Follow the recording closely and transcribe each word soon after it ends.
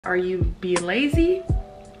Are you being lazy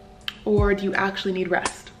or do you actually need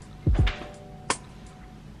rest?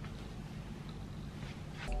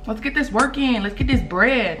 Let's get this working. Let's get this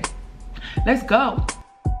bread. Let's go.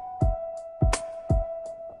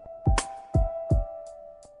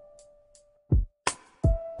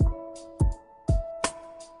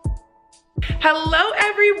 Hello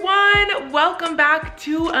everyone, welcome back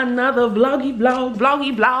to another vloggy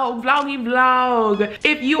vlog.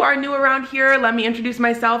 If you are new around here, let me introduce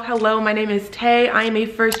myself. Hello, my name is Tay. I am a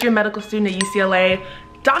first-year medical student at UCLA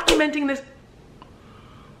documenting this.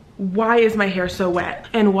 Why is my hair so wet?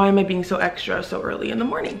 And why am I being so extra so early in the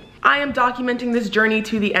morning? I am documenting this journey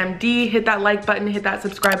to the MD. Hit that like button, hit that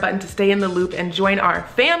subscribe button to stay in the loop and join our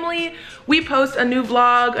family. We post a new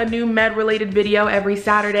vlog, a new med related video every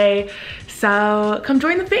Saturday. So come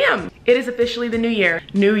join the fam. It is officially the new year.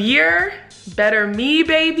 New year, better me,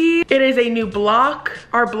 baby. It is a new block,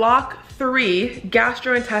 our block 3,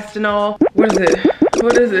 gastrointestinal.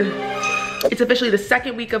 What is it? It's officially the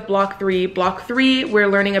second week of block 3. Block 3, we're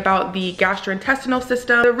learning about the gastrointestinal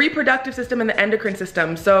system, the reproductive system, and the endocrine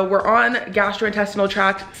system. So we're on gastrointestinal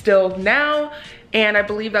tract still now, and I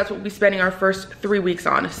believe that's what we'll be spending our first 3 weeks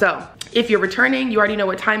on. So if you're returning, you already know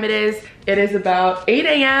what time it is. It is about 8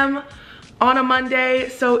 a.m. on a Monday,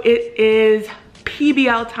 so it is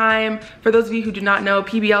PBL time. For those of you who do not know,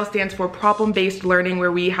 PBL stands for problem-based learning,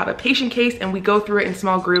 where we have a patient case and we go through it in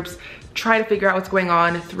small groups, try to figure out what's going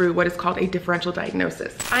on through what is called a differential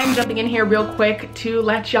diagnosis. I'm jumping in here real quick to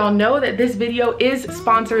let y'all know that this video is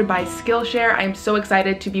sponsored by Skillshare. I am so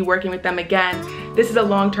excited to be working with them again. This is a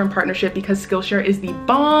long-term partnership because Skillshare is the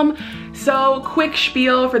bomb. So quick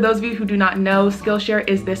spiel for those of you who do not know, Skillshare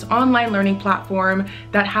is this online learning platform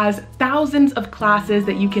that has thousands of classes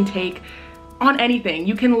that you can take on anything.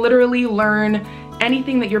 You can literally learn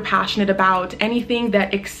anything that you're passionate about, anything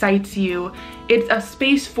that excites you. It's a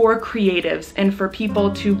space for creatives and for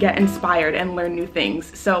people to get inspired and learn new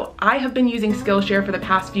things. So I have been using Skillshare for the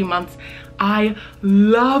past few months. I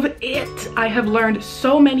love it. I have learned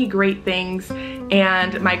so many great things,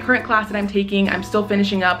 and my current class that I'm taking, I'm still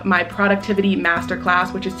finishing up my productivity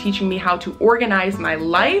masterclass, which is teaching me how to organize my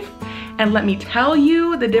life. And let me tell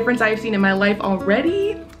you, the difference I've seen in my life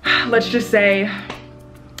already, let's just say,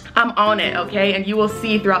 I'm on it, okay? And you will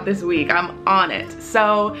see throughout this week, I'm on it.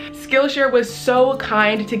 So Skillshare was so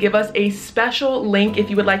kind to give us a special link if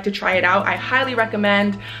you would like to try it out. I highly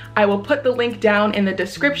recommend. I will put the link down in the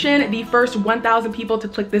description. The first 1,000 people to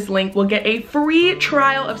click this link will get a free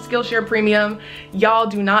trial of Skillshare Premium. Y'all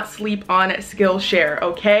do not sleep on Skillshare,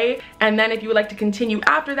 okay? And then if you would like to continue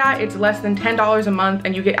after that, it's less than $10 a month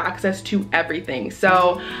and you get access to everything.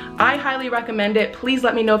 So I highly recommend it. Please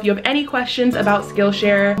let me know if you have any questions about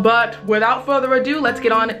Skillshare. But without further ado, let's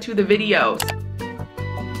get on to the video.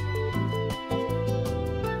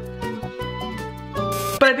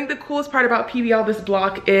 But I think the coolest part about PBL this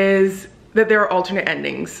block is that there are alternate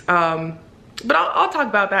endings. But I'll talk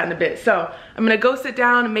about that in a bit. So I'm gonna go sit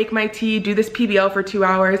down and make my tea, do this PBL for 2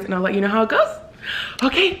 hours, and I'll let you know how it goes.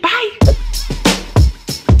 Okay, bye.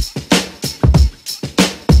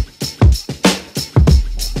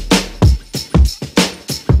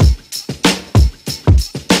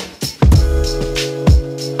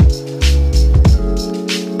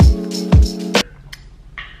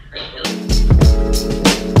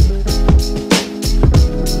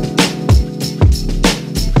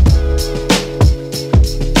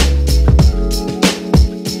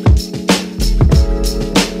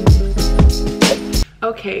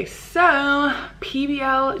 Okay, so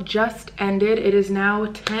PBL just ended. It is now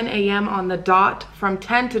 10 a.m. on the dot. From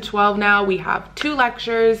 10 to 12 now, we have 2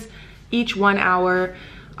 lectures, each 1 hour.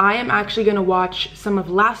 I am actually gonna watch some of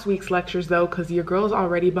last week's lectures though, because your girl's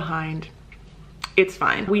already behind. It's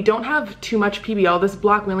fine. We don't have too much PBL this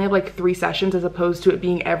block. We only have like 3 sessions as opposed to it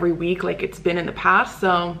being every week like it's been in the past.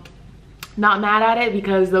 So not mad at it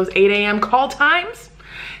because those 8 a.m. call times,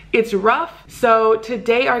 it's rough. So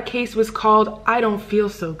today our case was called I Don't Feel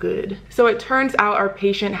So Good. So it turns out our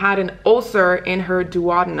patient had an ulcer in her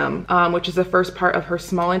duodenum, which is the first part of her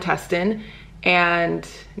small intestine. And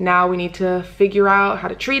now we need to figure out how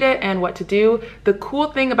to treat it and what to do. The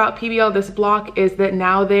cool thing about PBL this block is that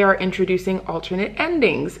now they are introducing alternate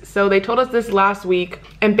endings. So they told us this last week,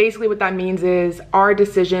 and basically what that means is our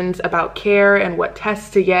decisions about care and what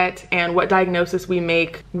tests to get and what diagnosis we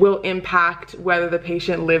make will impact whether the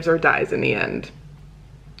patient lives or dies in the end.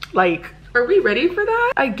 Like, are we ready for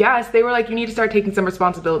that? I guess. They were like, you need to start taking some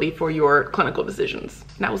responsibility for your clinical decisions.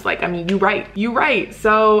 And I was like, I mean, you right.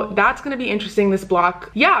 So that's gonna be interesting, this block.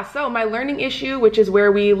 Yeah, so my learning issue, which is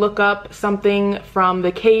where we look up something from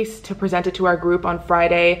the case to present it to our group on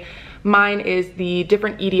Friday. Mine is the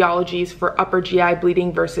different etiologies for upper GI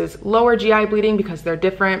bleeding versus lower GI bleeding because they're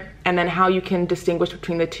different, and then how you can distinguish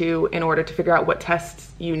between the two in order to figure out what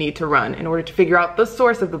tests you need to run in order to figure out the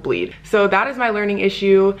source of the bleed. So that is my learning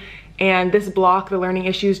issue, and this block, the learning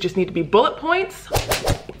issues, just need to be bullet points.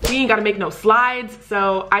 We ain't gotta make no slides,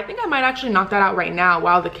 so I think I might actually knock that out right now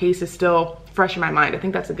while the case is still fresh in my mind. I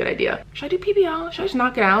think that's a good idea. Should I do PBL? Should I just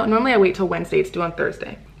knock it out? Normally I wait till Wednesday, it's due on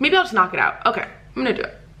Thursday. Maybe I'll just knock it out. Okay, I'm gonna do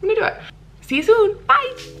it. I'm gonna do it. See you soon,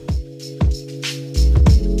 bye.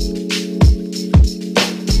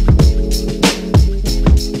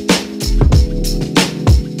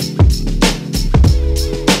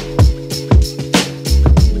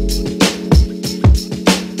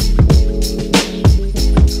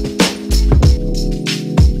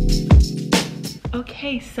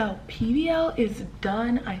 Okay, so PBL is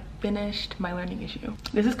done. I finished my learning issue.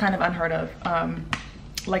 This is kind of unheard of.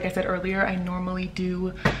 Like I said earlier, I normally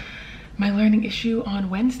do my learning issue on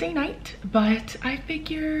Wednesday night, but I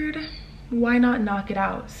figured why not knock it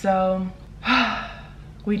out? So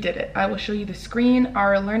we did it. I will show you the screen.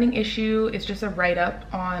 Our learning issue is just a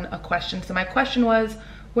write-up on a question. So my question was,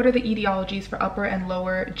 what are the etiologies for upper and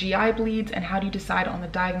lower GI bleeds, and how do you decide on the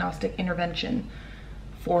diagnostic intervention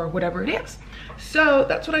for whatever it is? So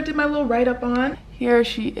that's what I did my little write-up on. Here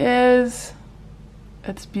she is.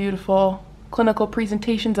 It's beautiful. Clinical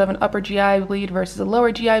presentations of an upper GI bleed versus a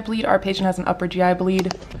lower GI bleed. Our patient has an upper GI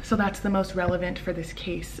bleed, so that's the most relevant for this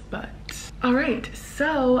case. But all right,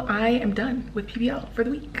 so I am done with PBL for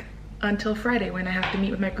the week until Friday, when I have to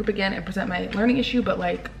meet with my group again and present my learning issue. But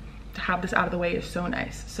like, to have this out of the way is so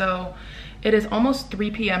nice. So it is almost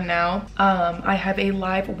 3 p.m. now. I have a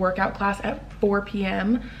live workout class at 4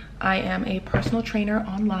 p.m. I am a personal trainer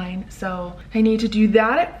online, so I need to do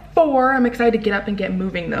that at 4. I'm excited to get up and get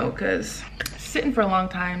moving though, because sitting for a long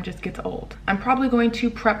time just gets old. I'm probably going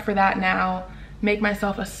to prep for that now, make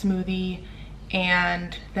myself a smoothie,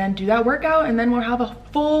 and then do that workout, and then we'll have a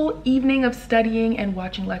full evening of studying and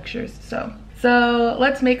watching lectures. So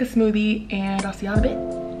let's make a smoothie, and I'll see y'all in a bit.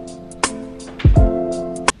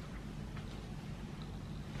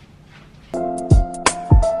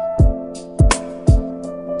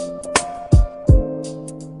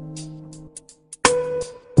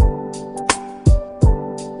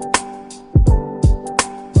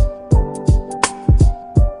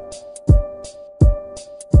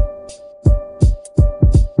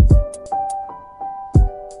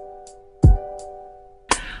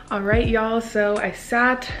 All right, y'all, so I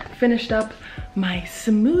finished up my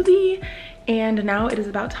smoothie, and now it is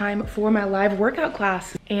about time for my live workout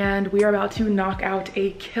class. And we are about to knock out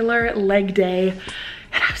a killer leg day,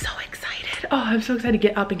 and I'm so excited. Oh, I'm so excited to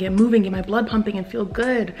get up and get moving, get my blood pumping, and feel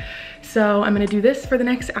good. So I'm gonna do this for the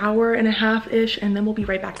next hour and a half-ish, and then we'll be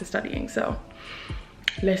right back to studying. So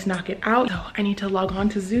let's knock it out. So I need to log on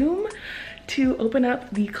to Zoom to open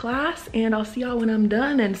up the class, and I'll see y'all when I'm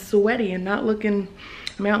done and sweaty and not looking,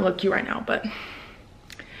 I mean, I don't look cute right now, but.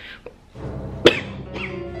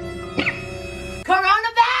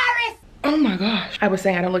 Coronavirus! Oh my gosh. I was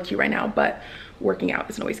saying I don't look cute right now, but working out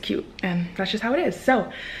isn't always cute, and that's just how it is.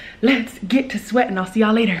 So let's get to sweating. I'll see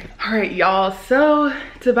y'all later. All right, y'all, so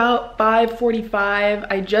it's about 5:45.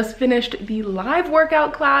 I just finished the live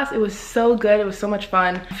workout class. It was so good. It was so much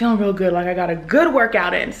fun. I'm feeling real good, like I got a good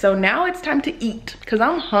workout in. So now it's time to eat, because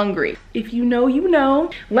I'm hungry. If you know, you know.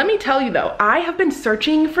 Let me tell you though, I have been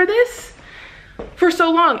searching for this for so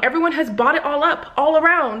long. Everyone has bought it all up, all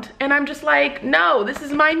around, and I'm just like, no, this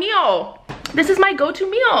is my meal. This is my go-to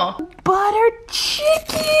meal. Butter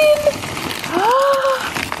chicken.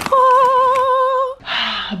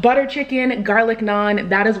 Butter chicken, garlic naan.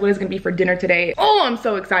 That is what is gonna be for dinner today. Oh, I'm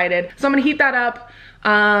so excited. So I'm gonna heat that up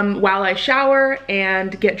while I shower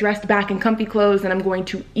and get dressed back in comfy clothes, and I'm going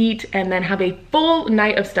to eat and then have a full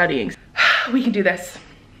night of studying. We can do this.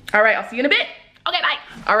 All right, I'll see you in a bit. Okay, bye.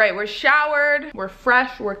 All right, we're showered, we're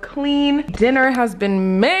fresh, we're clean. Dinner has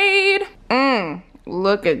been made.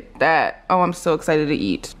 Look at that. Oh, I'm so excited to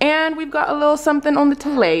eat. And we've got a little something on the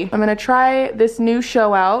tray. I'm gonna try this new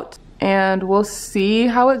show out, and we'll see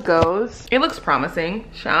how it goes. It looks promising,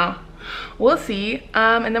 so we'll see.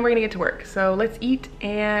 And then we're gonna get to work. So let's eat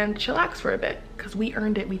and chillax for a bit, because we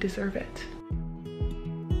earned it, we deserve it.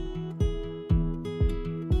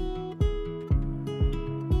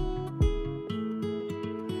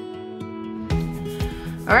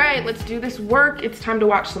 All right, let's do this work. It's time to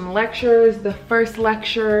watch some lectures. The first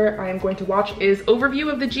lecture I am going to watch is overview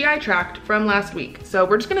of the GI tract from last week. So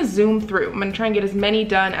we're just gonna zoom through. I'm gonna try and get as many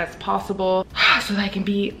done as possible so that I can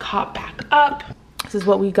be caught back up. This is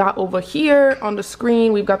what we got over here on the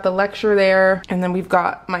screen. We've got the lecture there, and then we've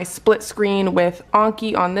got my split screen with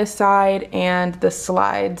Anki on this side and the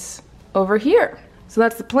slides over here. So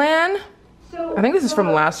that's the plan. I think this is from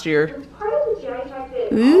last year.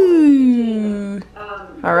 Ooh.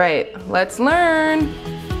 All right, let's learn.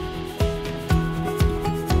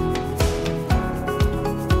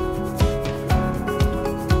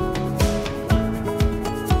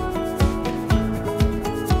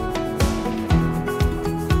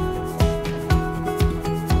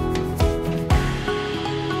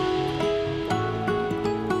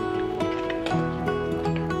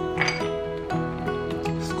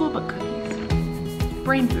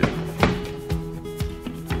 Brain food.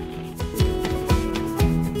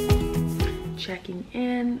 Checking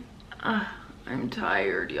in. I'm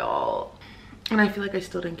tired, y'all. And I feel like I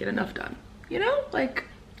still didn't get enough done. You know, like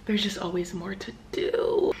there's just always more to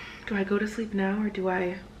do. Do I go to sleep now or do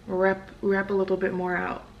I rep a little bit more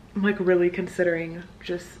out? I'm like really considering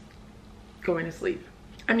just going to sleep.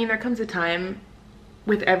 I mean, there comes a time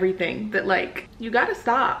with everything that like you gotta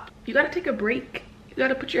stop. You gotta take a break. You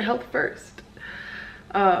gotta put your health first.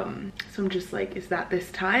 So I'm just like, is that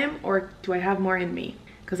this time or do I have more in me?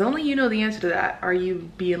 Because only you know the answer to that. Are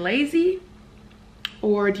you being lazy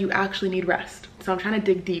or do you actually need rest? So I'm trying to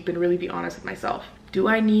dig deep and really be honest with myself. Do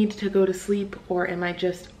I need to go to sleep or am I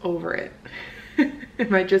just over it?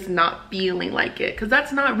 Am I just not feeling like it? Because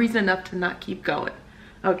that's not reason enough to not keep going,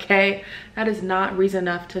 okay? That is not reason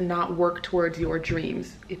enough to not work towards your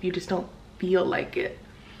dreams if you just don't feel like it.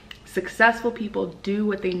 Successful people do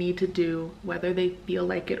what they need to do, whether they feel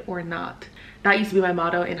like it or not. That used to be my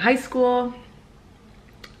motto in high school.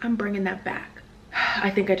 I'm bringing that back. I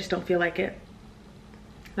think I just don't feel like it.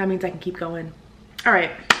 That means I can keep going. All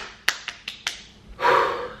right.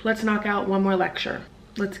 Let's knock out one more lecture.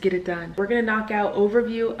 Let's get it done. We're gonna knock out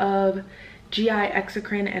overview of GI,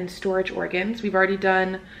 exocrine, and storage organs. We've already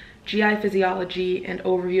done GI physiology and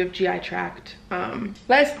overview of GI tract.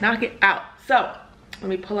 Let's knock it out. So, let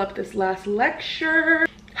me pull up this last lecture.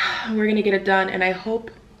 We're gonna get it done, and I hope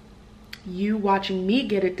you watching me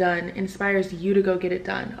get it done inspires you to go get it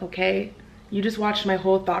done, okay? You just watched my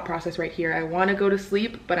whole thought process right here. I wanna go to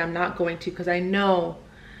sleep, but I'm not going to because I know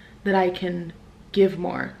that I can give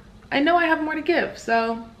more. I know I have more to give,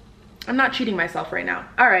 so I'm not cheating myself right now.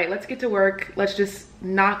 All right, let's get to work. Let's just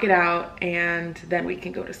knock it out, and then we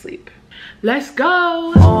can go to sleep. Let's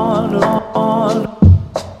go! On,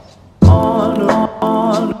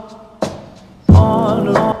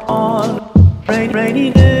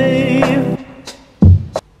 rainy day.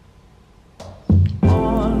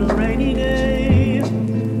 On a rainy day.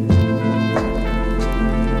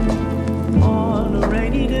 On a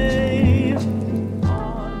rainy day.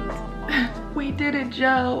 We did it,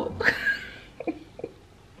 Joe.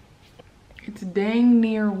 It's dang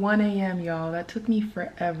near 1 a.m., y'all. That took me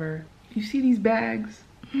forever. You see these bags?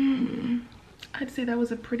 I'd say that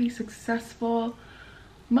was a pretty successful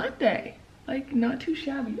Monday. Like, not too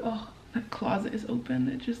shabby. Oh, that closet is open.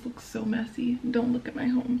 It just looks so messy. Don't look at my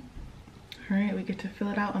home. All right, we get to fill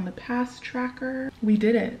it out on the past tracker. We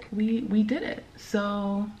did it. We did it.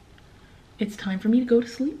 So it's time for me to go to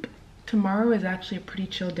sleep. Tomorrow is actually a pretty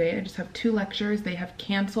chill day. I just have 2 lectures. They have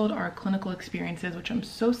canceled our clinical experiences, which I'm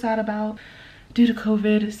so sad about due to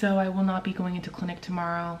COVID. So I will not be going into clinic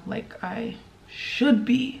tomorrow like I should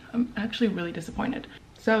be. I'm actually really disappointed.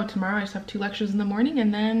 So tomorrow I just have 2 lectures in the morning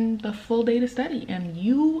and then the full day to study. And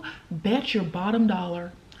you bet your bottom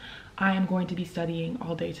dollar I am going to be studying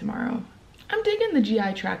all day tomorrow. I'm digging the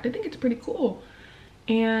GI tract. I think it's pretty cool.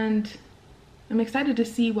 And I'm excited to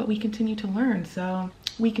see what we continue to learn. So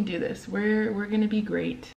we can do this. We're gonna be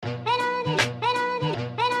great.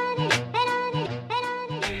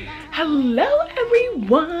 Hello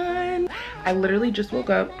everyone. I literally just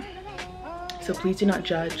woke up. So please do not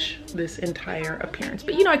judge this entire appearance.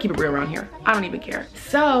 But you know I keep it real around here. I don't even care.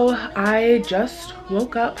 So I just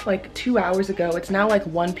woke up like 2 hours ago. It's now like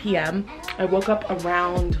 1 p.m. I woke up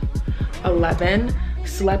around 11,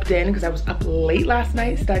 slept in because I was up late last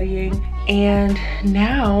night studying. And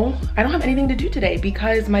now I don't have anything to do today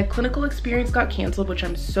because my clinical experience got canceled, which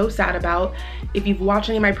I'm so sad about. If you've watched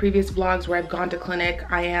any of my previous vlogs where I've gone to clinic,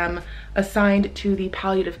 I am assigned to the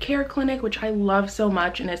palliative care clinic, which I love so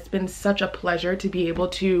much. And it's been such a pleasure to be able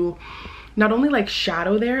to not only like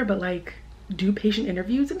shadow there, but like do patient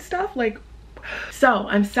interviews and stuff. Like, so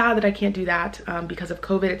I'm sad that I can't do that because of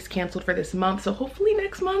COVID. It's canceled for this month. So hopefully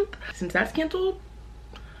next month, since that's canceled,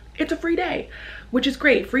 it's a free day, which is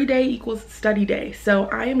great. Free day equals study day. So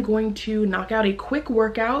I am going to knock out a quick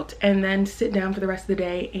workout and then sit down for the rest of the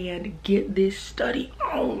day and get this study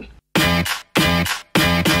on. Hey!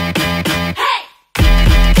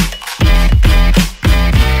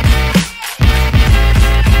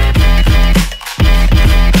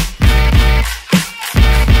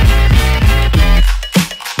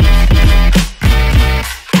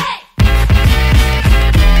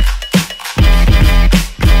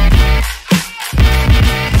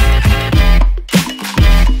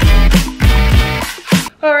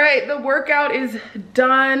 right, the workout is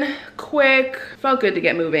done, quick. Felt good to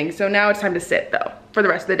get moving. So now it's time to sit though for the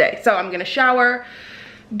rest of the day. So I'm gonna shower,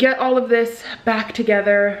 get all of this back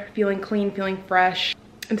together, feeling clean, feeling fresh,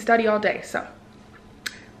 and study all day. So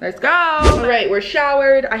let's go. All right, we're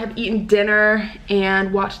showered. I have eaten dinner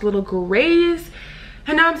and watched Little Grays.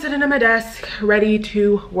 And now I'm sitting at my desk ready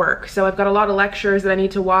to work. So I've got a lot of lectures that I need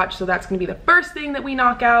to watch. So that's gonna be the first thing that we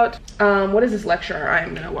knock out. What is this lecture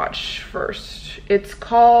I'm gonna watch first? It's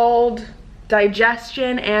called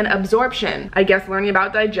Digestion and Absorption. I guess learning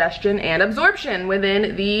about digestion and absorption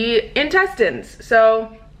within the intestines.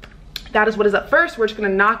 So that is what is up first. We're just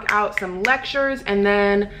gonna knock out some lectures, and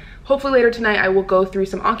then hopefully later tonight I will go through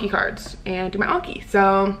some Anki cards and do my Anki.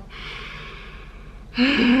 So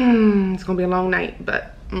it's gonna be a long night,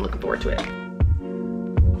 but I'm looking forward to it.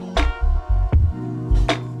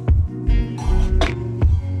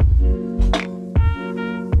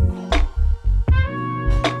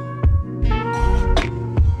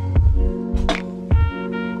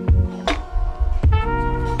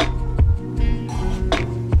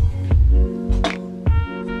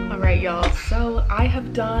 All right, y'all, so I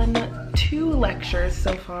have done 2 lectures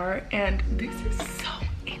so far, and this is so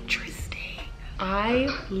interesting. I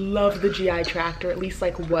love the GI tract, or at least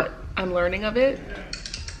like what I'm learning of it.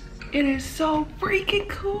 It is so freaking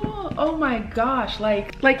cool. Oh my gosh,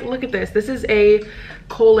 like look at this. This is a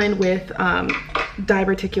colon with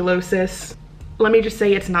diverticulosis. Let me just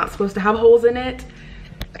say it's not supposed to have holes in it.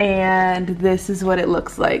 And this is what it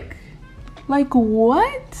looks like. Like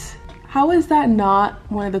what? How is that not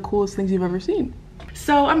one of the coolest things you've ever seen?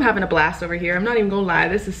 So I'm having a blast over here. I'm not even gonna lie,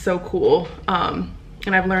 this is so cool.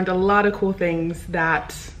 And I've learned a lot of cool things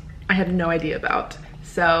that I had no idea about.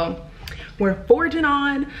 So we're forging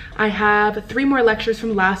on. I have 3 more lectures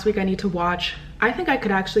from last week I need to watch. I think I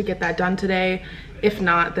could actually get that done today. If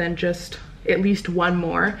not, then just at least 1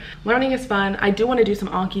 more. Learning is fun. I do want to do some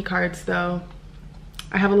Anki cards though.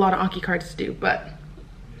 I have a lot of Anki cards to do, but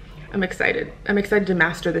I'm excited. I'm excited to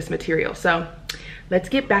master this material. So let's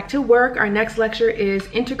get back to work. Our next lecture is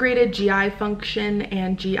Integrated GI Function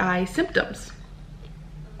and GI Symptoms.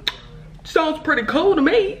 Sounds pretty cool to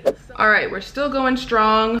me. All right, we're still going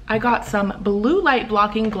strong. I got some blue light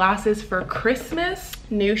blocking glasses for Christmas.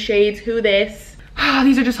 New shades, who this?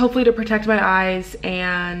 These are just hopefully to protect my eyes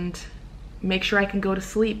and make sure I can go to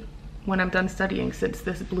sleep when I'm done studying, since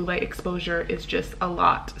this blue light exposure is just a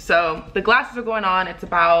lot. So the glasses are going on. It's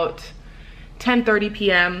about 10:30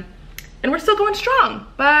 p.m. and we're still going strong,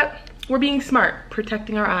 but we're being smart,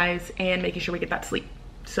 protecting our eyes and making sure we get that sleep.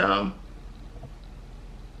 So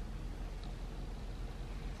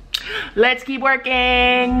let's keep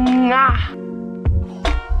working.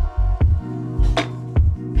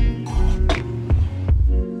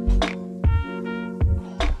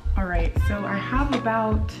 All right, so I have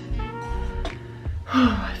about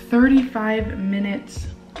 35 minutes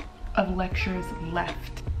of lectures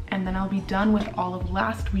left, and then I'll be done with all of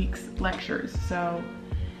last week's lectures. So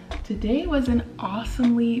today was an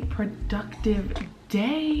awesomely productive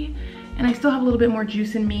day, and I still have a little bit more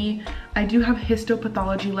juice in me. I do have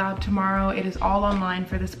histopathology lab tomorrow. It is all online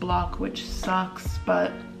for this block, which sucks,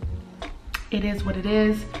 but it is what it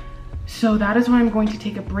is. So that is what I'm going to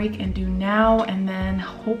take a break and do now, and then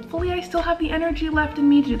hopefully I still have the energy left in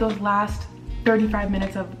me to do those last 35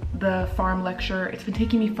 minutes of the farm lecture. It's been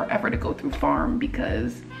taking me forever to go through farm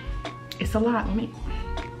because it's a lot.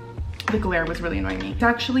 The glare was really annoying me. It's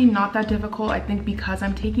actually not that difficult. I think because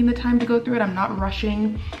I'm taking the time to go through it, I'm not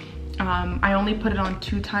rushing. I only put it on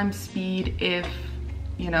 2x speed if,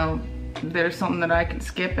 you know, there's something that I can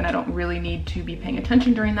skip and I don't really need to be paying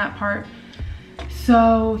attention during that part.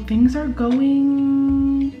 So things are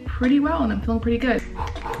going pretty well and I'm feeling pretty good.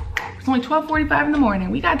 It's only 12:45 in the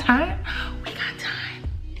morning. We got time. We got time.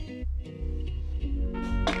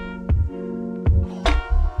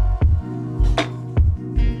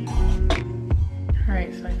 All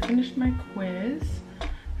right, so I finished my quiz.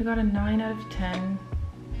 I got a 9 out of 10.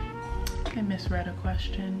 I misread a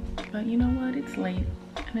question, but you know what? It's late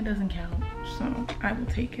and it doesn't count, so I will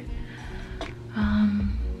take it.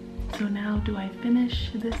 So now do I finish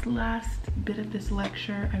this last bit of this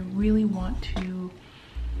lecture? I really want to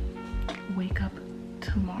wake up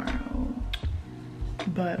tomorrow,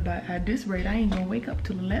 but at this rate I ain't gonna wake up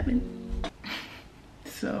till 11.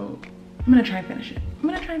 So I'm gonna try and finish it. I'm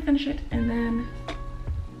gonna try and finish it and then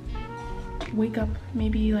wake up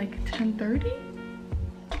maybe like 10:30.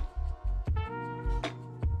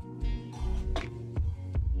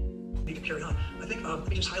 You can carry on. I think, let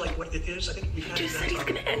me just highlight what it is. I think we've had He just said he's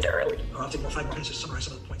gonna end early. I'll take about 5 more minutes to summarize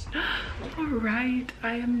some of the points. All right,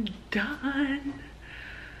 I am done.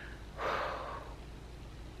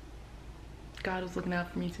 God was looking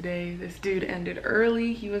out for me today. This dude ended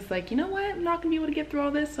early. He was like, you know what? I'm not gonna be able to get through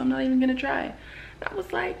all this, so I'm not even gonna try. I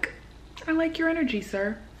was like, I like your energy,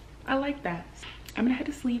 sir. I like that. I'm gonna head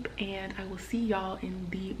to sleep and I will see y'all in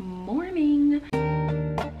the morning.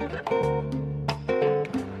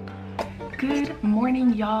 Good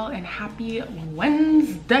morning, y'all, and happy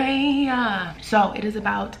Wednesday. So it is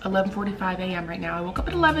about 11:45 a.m. right now. I woke up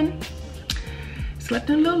at 11.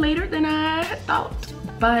 Slept in a little later than I had thought,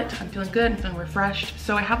 but I'm feeling good, I'm feeling refreshed.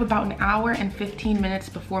 So I have about an hour and 15 minutes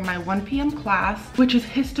before my 1 p.m. class, which is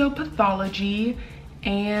histopathology.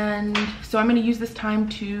 And so I'm gonna use this time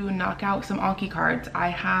to knock out some Anki cards. I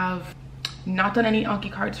have not done any Anki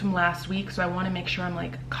cards from last week, so I wanna make sure I'm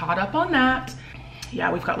like caught up on that. Yeah,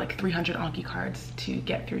 we've got like 300 Anki cards to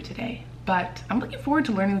get through today, but I'm looking forward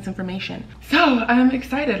to learning this information. So I'm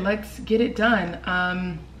excited, let's get it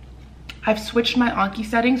done. I've switched my Anki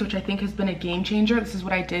settings, which I think has been a game changer. This is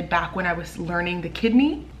what I did back when I was learning the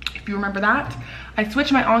kidney, if you remember that. I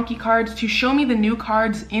switched my Anki cards to show me the new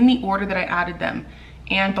cards in the order that I added them.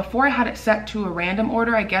 And before I had it set to a random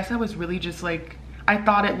order, I guess I was really just like, I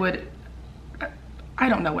thought it would, I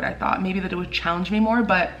don't know what I thought, maybe that it would challenge me more,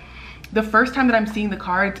 but the first time that I'm seeing the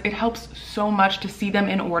cards, it helps so much to see them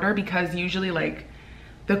in order, because usually like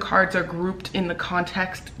the cards are grouped in the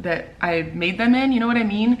context that I made them in, you know what I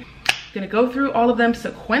mean? Gonna go through all of them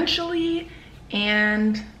sequentially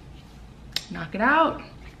and knock it out.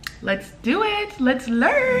 Let's do it, let's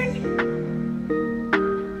learn.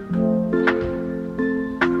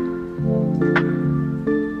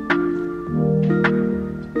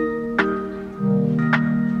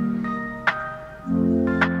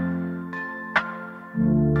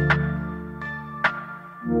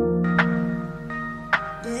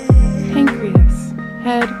 Pancreas,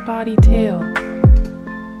 head, body, tail.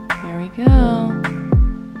 Go.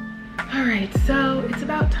 All right, so it's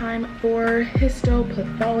about time for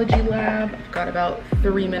histopathology lab. I've got about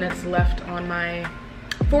 3 minutes left on my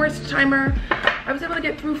forest timer. I was able to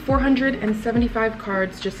get through 475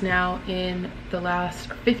 cards just now in the last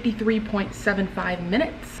 53.75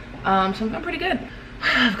 minutes. So I'm feeling pretty good.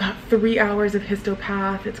 I've got 3 hours of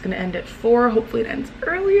histopath. It's gonna end at 4. Hopefully it ends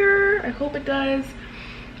earlier. I hope it does.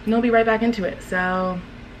 And I'll be right back into it, so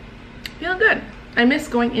feeling good. I miss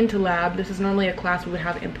going into lab. This is normally a class we would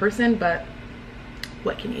have in person, but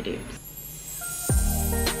what can you do?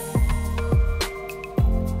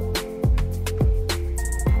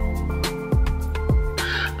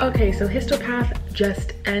 Okay, so histopath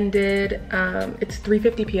just ended. It's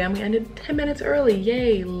 3:50 p.m. We ended 10 minutes early.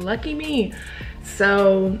 Yay, lucky me.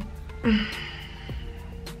 So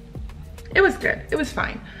it was good, it was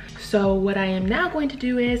fine. So what I am now going to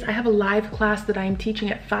do is I have a live class that I'm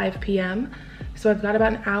teaching at 5 p.m. So I've got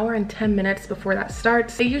about an hour and 10 minutes before that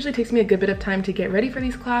starts. It usually takes me a good bit of time to get ready for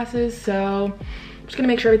these classes, so I'm just gonna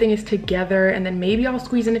make sure everything is together, and then maybe I'll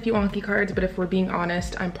squeeze in a few Anki cards, but if we're being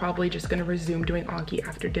honest, I'm probably just gonna resume doing Anki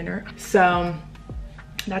after dinner. So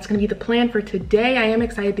that's gonna be the plan for today. I am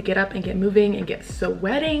excited to get up and get moving and get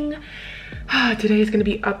sweating. Today is gonna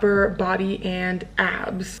be upper body and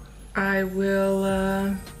abs. I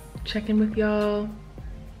will check in with y'all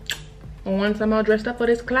once I'm all dressed up for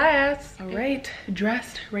this class. All right,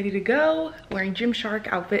 dressed, ready to go. Wearing Gymshark.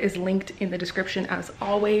 Outfit is linked in the description as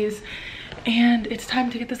always. And it's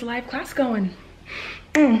time to get this live class going.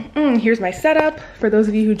 Here's my setup. For those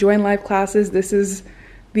of you who join live classes, this is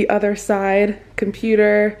the other side.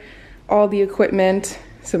 Computer, all the equipment,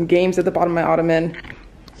 some games at the bottom of my ottoman.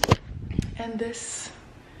 And this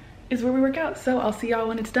is where we work out. So I'll see y'all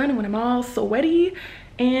when it's done and when I'm all sweaty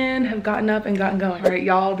and have gotten up and gotten going. All right,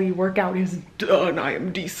 y'all, the workout is done. I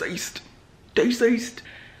am deceased.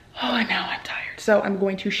 Oh, and now I'm tired. So I'm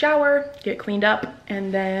going to shower, get cleaned up,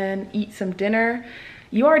 and then eat some dinner.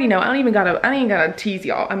 You already know, I ain't gotta tease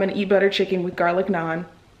y'all. I'm gonna eat butter chicken with garlic naan.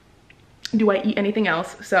 Do I eat anything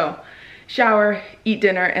else? So shower, eat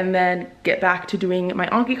dinner, and then get back to doing my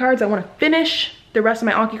Anki cards. I wanna finish the rest of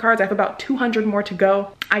my Anki cards. I have about 200 more to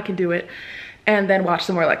go. I can do it. And then watch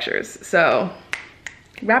some more lectures. So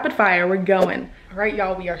rapid fire, we're going. All right,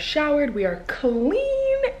 y'all, we are showered, we are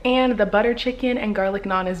clean, and the butter chicken and garlic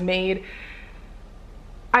naan is made.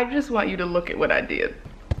 I just want you to look at what I did.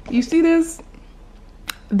 You see this?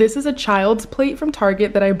 This is a child's plate from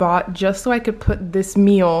Target that I bought just so I could put this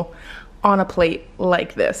meal on a plate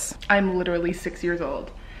like this. I'm literally 6 years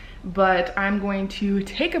old, but I'm going to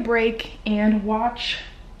take a break and watch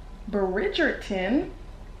Bridgerton,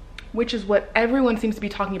 which is what everyone seems to be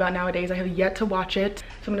talking about nowadays. I have yet to watch it.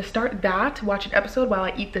 So I'm gonna start that, watch an episode while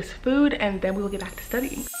I eat this food, and then we will get back to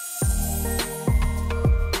studying.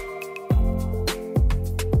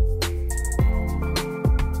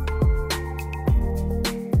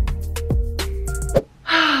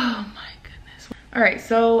 All right,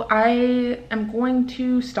 so I am going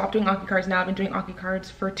to stop doing Anki cards now. I've been doing Anki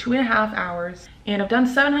cards for 2.5 hours and I've done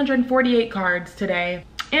 748 cards today.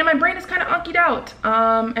 And my brain is kind of Anki'd out.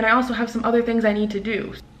 And I also have some other things I need to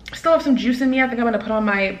do. Still have some juice in me. I think I'm gonna put on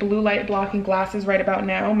my blue light blocking glasses right about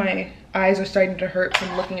now. My eyes are starting to hurt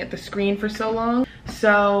from looking at the screen for so long.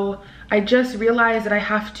 So I just realized that I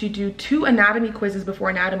have to do 2 anatomy quizzes before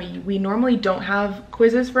anatomy. We normally don't have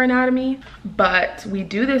quizzes for anatomy, but we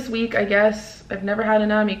do this week, I guess. I've never had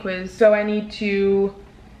an anatomy quiz. So I need to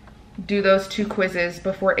do those 2 quizzes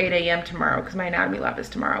before 8 a.m. tomorrow because my anatomy lab is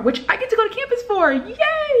tomorrow, which I get to go to campus for.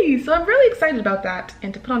 Yay! So I'm really excited about that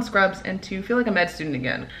and to put on scrubs and to feel like a med student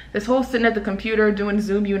again. This whole sitting at the computer doing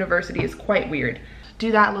Zoom University is quite weird.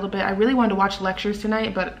 Do that a little bit. I really wanted to watch lectures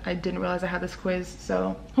tonight, but I didn't realize I had this quiz.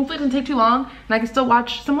 So hopefully it doesn't take too long and I can still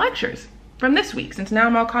watch some lectures from this week since now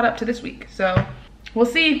I'm all caught up to this week. So we'll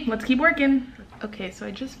see. Let's keep working. Okay, so I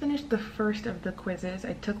just finished the first of the quizzes.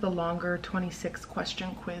 I took the longer 26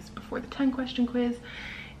 question quiz before the 10 question quiz.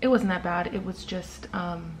 It wasn't that bad. It was just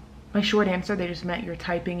my short answer. They just meant you're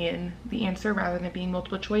typing in the answer rather than being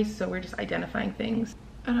multiple choice. So we're just identifying things.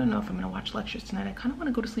 I don't know if I'm gonna watch lectures tonight. I kind of want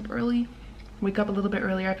to go to sleep early, wake up a little bit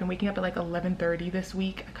earlier. I've been waking up at like 11:30 this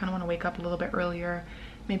week. I kind of want to wake up a little bit earlier,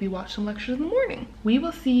 maybe watch some lectures in the morning. We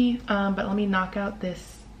will see, but let me knock out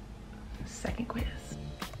this second quiz.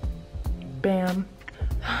 Bam.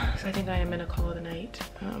 So I think I am gonna call it a night.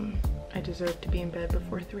 I deserve to be in bed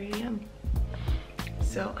before 3 a.m.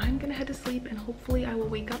 So I'm gonna head to sleep and hopefully I will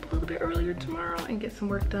wake up a little bit earlier tomorrow and get some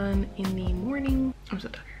work done in the morning. I'm so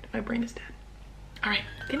tired. My brain is dead. All right,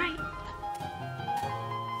 good night.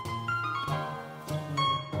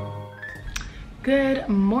 Good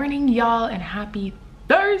morning, y'all, and happy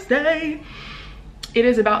Thursday. It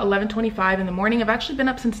is about 11:25 in the morning. I've actually been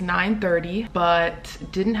up since 9:30, but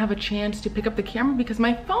didn't have a chance to pick up the camera because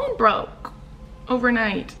my phone broke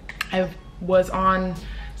overnight. I was on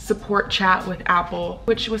support chat with Apple,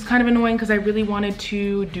 which was kind of annoying because I really wanted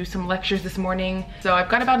to do some lectures this morning. So I've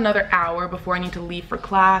got about another hour before I need to leave for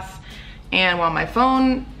class. And while my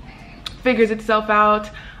phone figures itself out,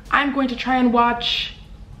 I'm going to try and watch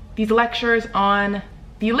these lectures on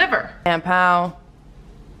the liver. And pow.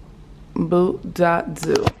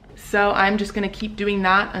 Boo.zoo. So I'm just gonna keep doing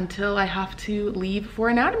that until I have to leave for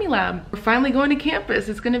anatomy lab. We're finally going to campus.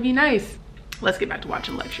 It's gonna be nice. Let's get back to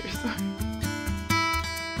watching lectures.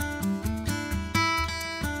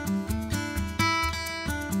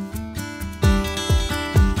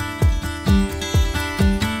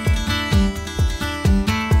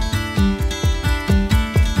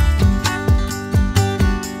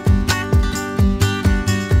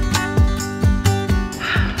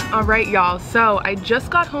 All right, y'all, so I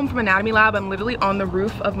just got home from anatomy lab. I'm literally on the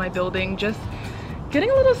roof of my building, just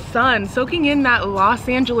getting a little sun, soaking in that Los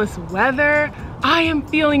Angeles weather. I am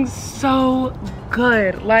feeling so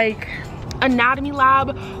good. Like, anatomy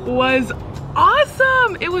lab was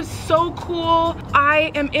awesome. It was so cool.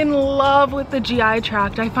 I am in love with the GI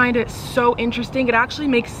tract. I find it so interesting. It actually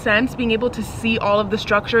makes sense being able to see all of the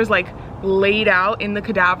structures like laid out in the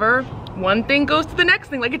cadaver. One thing goes to the next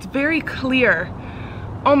thing, like it's very clear.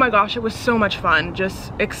 Oh my gosh, it was so much fun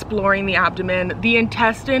just exploring the abdomen. The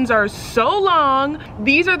intestines are so long.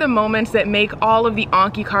 These are the moments that make all of the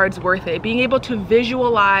Anki cards worth it. Being able to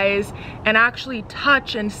visualize and actually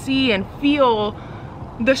touch and see and feel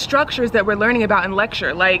the structures that we're learning about in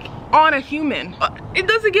lecture, like on a human. It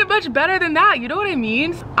doesn't get much better than that, you know what I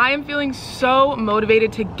mean? I am feeling so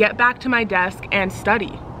motivated to get back to my desk and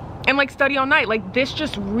study. And like study all night. Like this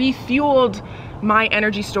just refueled my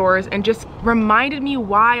energy stores and just reminded me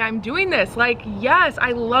why I'm doing this. Like, yes,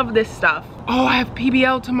 I love this stuff. Oh, I have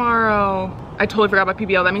PBL tomorrow. I totally forgot about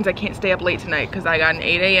PBL. That means I can't stay up late tonight because I got an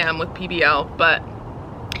 8 a.m. with PBL, but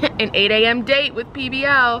an 8 a.m. date with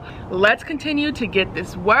PBL. Let's continue to get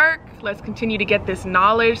this work. Let's continue to get this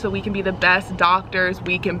knowledge so we can be the best doctors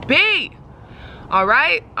we can be. All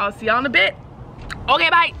right, I'll see y'all in a bit. Okay,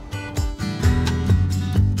 bye.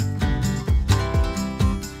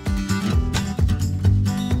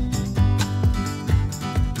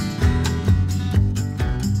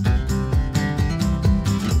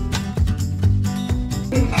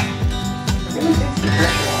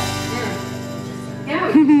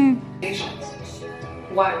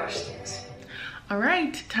 Why rush things? All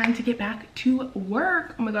right, time to get back to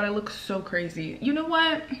work. Oh my God, I look so crazy. You know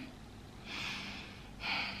what?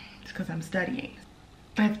 It's because I'm studying.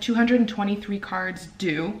 I have 223 cards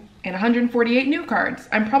due and 148 new cards.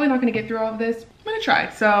 I'm probably not gonna get through all of this. I'm gonna try,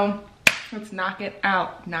 so let's knock it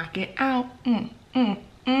out. Knock it out.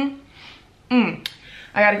 I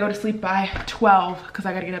gotta go to sleep by 12 because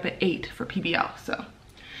I gotta get up at 8 for PBL, so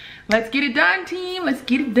Let's get it done, team. Let's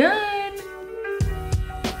get it done.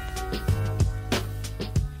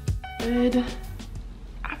 Good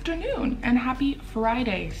afternoon and happy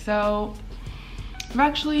Friday. So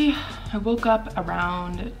I woke up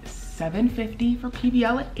around 7:50 for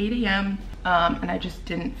PBL at 8 a.m. And I just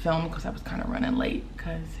didn't film because I was kind of running late,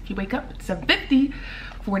 because if you wake up at 7:50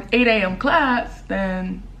 for an 8 a.m. class,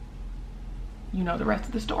 then you know the rest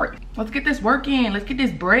of the story. Let's get this work in. Let's get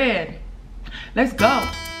this bread. Let's go.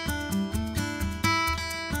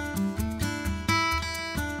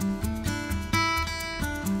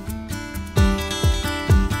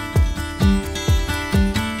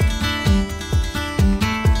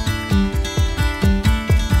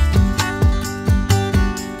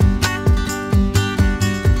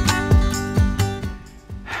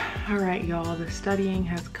 Y'all, the studying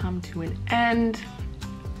has come to an end.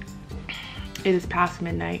 It is past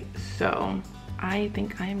midnight, so I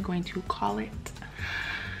think I am going to call it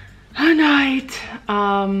a night.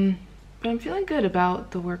 But I'm feeling good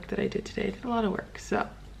about the work that I did today. I did a lot of work, so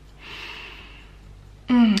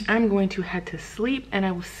I'm going to head to sleep, and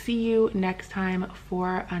I will see you next time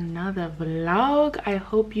for another vlog. I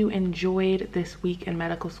hope you enjoyed this week in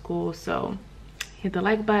medical school, so hit the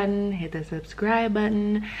like button, hit the subscribe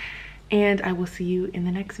button, and I will see you in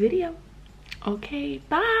the next video. Okay,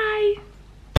 bye.